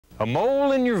A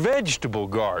mole in your vegetable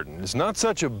garden is not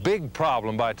such a big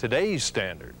problem by today's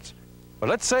standards. But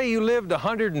let's say you lived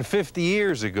 150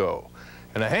 years ago,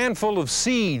 and a handful of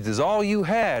seeds is all you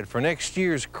had for next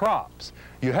year's crops.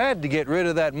 You had to get rid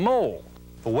of that mole.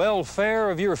 The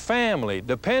welfare of your family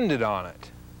depended on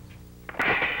it.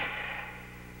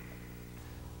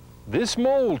 This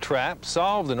mole trap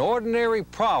solved an ordinary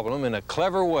problem in a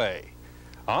clever way.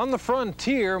 On the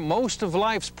frontier, most of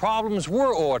life's problems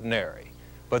were ordinary,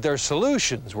 but their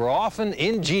solutions were often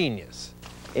ingenious.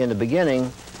 In the beginning,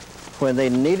 when they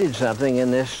needed something in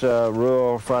this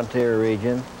rural frontier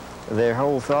region, their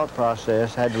whole thought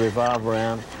process had to revolve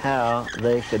around how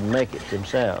they could make it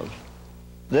themselves.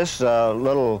 This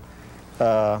little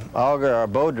auger or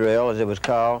bow drill, as it was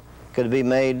called, could be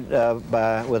made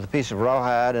with a piece of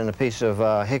rawhide and a piece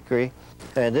of hickory.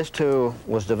 And this tool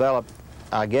was developed,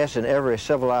 I guess, in every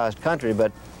civilized country,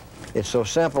 but it's so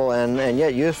simple and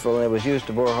yet useful, and it was used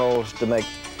to bore holes to make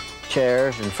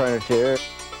chairs and furniture.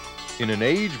 In an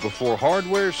age before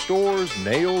hardware stores,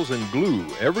 nails, and glue,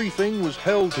 everything was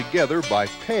held together by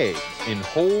pegs in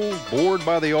holes bored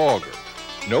by the auger.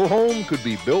 No home could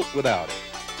be built without it.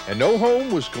 And no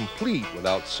home was complete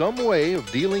without some way of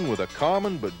dealing with a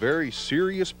common but very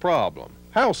serious problem: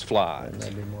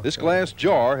 houseflies. This glass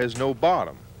jar has no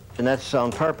bottom. And that's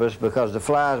on purpose because the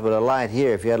flies would alight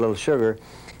here if you had a little sugar,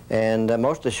 and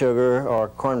most of the sugar or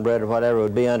cornbread or whatever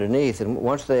would be underneath. And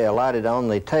once they alighted on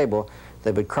the table,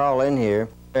 they would crawl in here,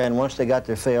 and once they got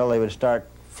their fill, they would start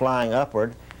flying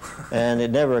upward. And it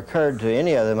never occurred to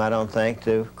any of them, I don't think,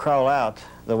 to crawl out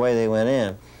the way they went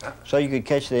in. So you could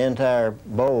catch the entire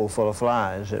bowl full of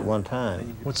flies at one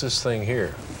time. What's this thing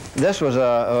here? This was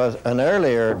an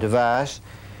earlier device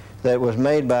that was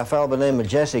made by a fellow by the name of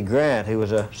Jesse Grant, who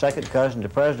was a second cousin to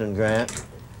President Grant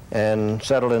and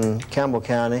settled in Campbell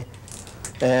County.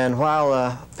 And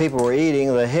while people were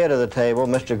eating, the head of the table,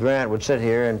 Mr. Grant, would sit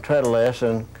here and treadle this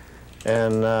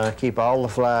and keep all the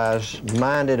flies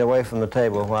minded away from the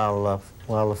table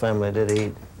while the family did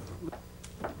eat.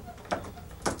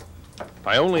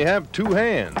 I only have two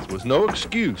hands was no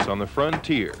excuse on the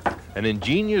frontier. An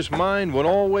ingenious mind would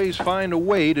always find a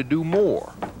way to do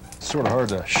more. It's sort of hard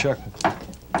to shuck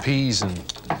peas and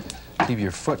keep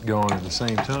your foot going at the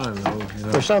same time, though, you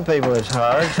know. For some people it's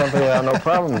hard. Some people have no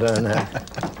problem doing that.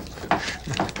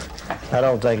 I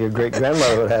don't think your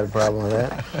great-grandmother would have a problem with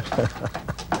that.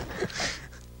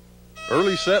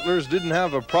 Early settlers didn't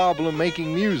have a problem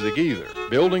making music either.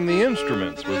 Building the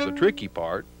instruments was the tricky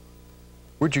part.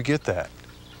 Where'd you get that?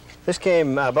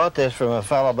 I bought this from a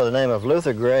fellow by the name of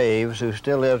Luther Graves, who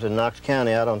still lives in Knox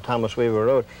County out on Thomas Weaver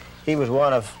Road. He was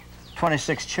one of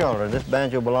 26 children. This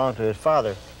banjo belonged to his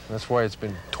father. That's why it's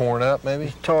been torn up, maybe?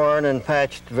 It's torn and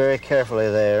patched very carefully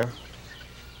there.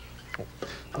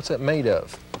 What's that made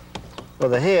of? Well,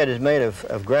 the head is made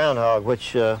of groundhog,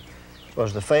 which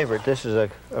was the favorite. This is a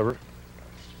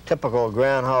typical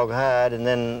groundhog hide, and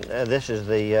then this is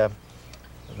the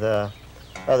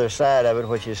other side of it,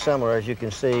 which is similar, as you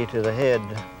can see, to the head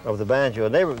of the banjo.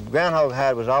 And groundhog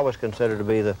hide was always considered to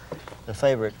be the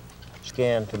favorite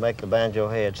skin to make the banjo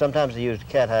head. Sometimes they used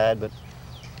cat hide, but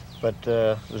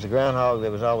it was the groundhog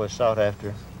that was always sought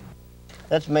after.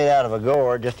 That's made out of a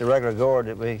gourd, just a regular gourd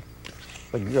that we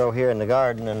would grow here in the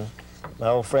garden. And my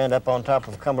old friend up on top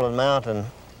of Cumberland Mountain,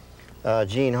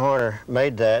 Gene Horner,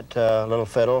 made that little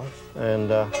fiddle,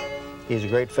 and he's a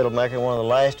great fiddle maker, one of the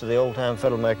last of the old-time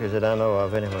fiddle makers that I know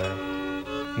of anywhere.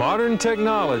 Modern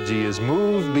technology has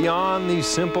moved beyond these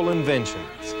simple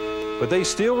inventions, but they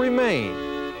still remain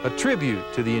a tribute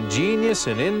to the ingenious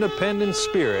and independent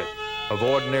spirit of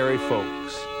ordinary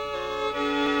folks.